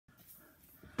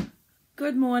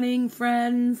Good morning,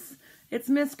 friends. It's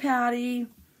Miss Patty.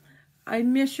 I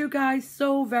miss you guys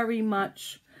so very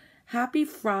much. Happy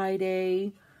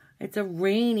Friday. It's a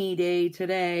rainy day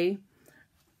today.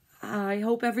 I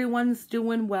hope everyone's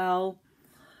doing well.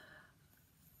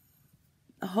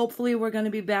 Hopefully we're going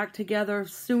to be back together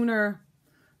soon.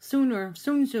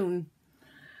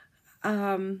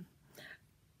 I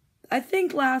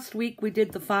think last week we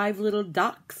did the 5 little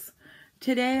ducks.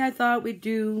 Today I thought we'd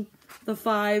do the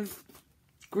 5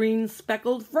 green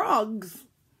speckled frogs.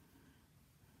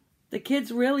 The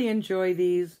kids really enjoy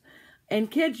these. And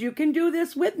kids, you can do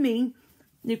this with me.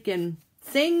 You can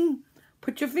sing,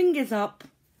 put your fingers up.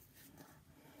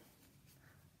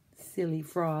 Silly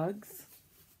frogs.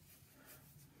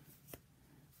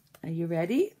 Are you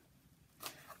ready?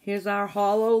 Here's our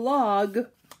hollow log.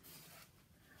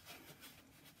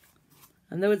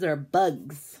 And those are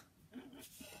bugs.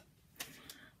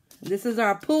 This is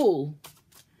our pool.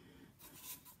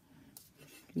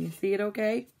 Can you see it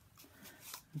okay?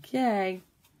 Okay.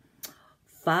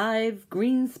 5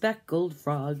 green speckled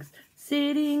frogs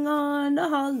sitting on a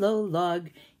hollow log,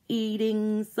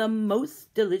 eating some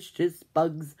most delicious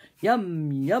bugs.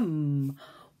 Yum, yum.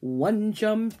 One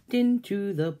jumped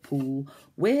into the pool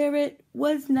where it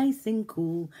was nice and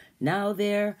cool. Now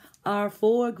there are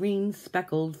 4 green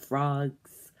speckled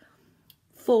frogs.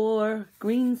 4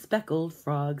 green speckled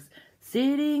frogs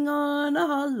sitting on a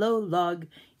hollow log,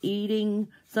 eating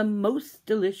some most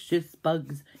delicious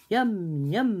bugs.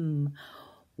 Yum, yum.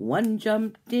 One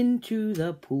jumped into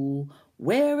the pool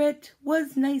where it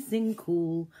was nice and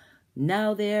cool.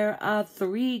 Now there are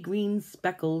 3 green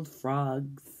speckled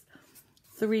frogs.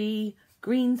 3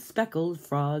 green speckled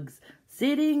frogs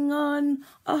sitting on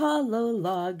a hollow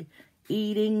log,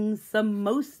 eating some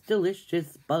most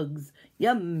delicious bugs.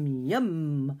 Yum,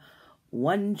 yum.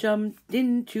 One jumped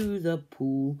into the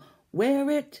pool where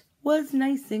it was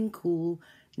nice and cool.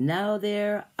 Now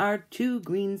there are 2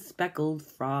 green speckled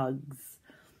frogs.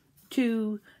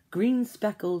 2 green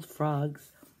speckled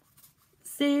frogs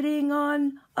sitting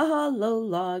on a hollow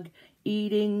log,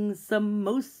 eating some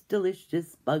most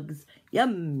delicious bugs.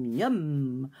 Yum,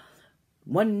 yum.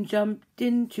 One jumped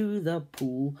into the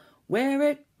pool where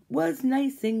it was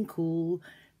nice and cool.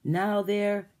 Now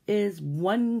there is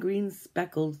 1 green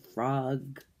speckled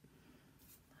frog.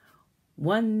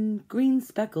 1 green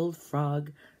speckled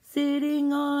frog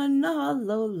sitting on a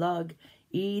hollow log,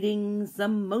 eating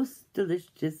some most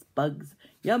delicious bugs.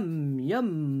 Yum,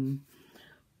 yum.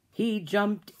 He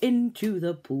jumped into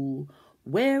the pool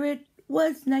where it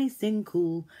was nice and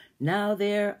cool. Now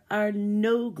there are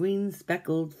no green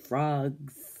speckled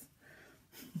frogs.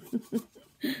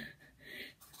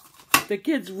 The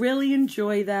kids really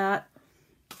enjoy that.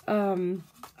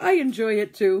 I enjoy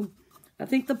it too. I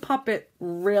think the puppet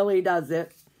really does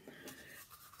it.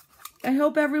 I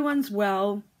hope everyone's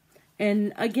well.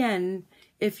 And again,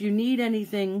 if you need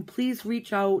anything, please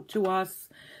reach out to us,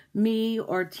 me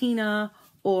or Tina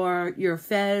or your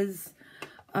Fez.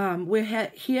 We're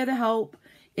here to help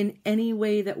in any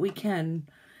way that we can.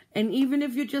 And even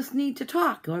if you just need to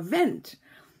talk or vent.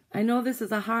 I know this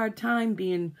is a hard time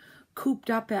being cooped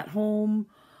up at home.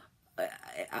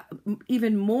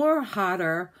 Even more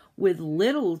harder with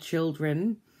little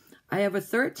children. I have a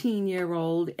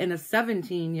 13-year-old and a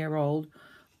 17-year-old.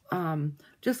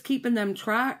 Just keeping them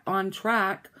on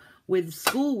track with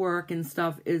schoolwork and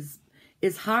stuff is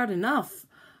hard enough.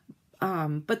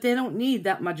 But they don't need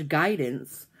that much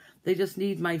guidance. They just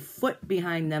need my foot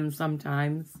behind them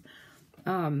sometimes.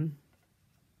 I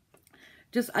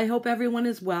hope everyone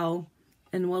is well,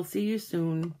 and we'll see you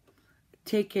soon.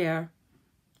 Take care.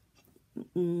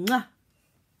 Mwah.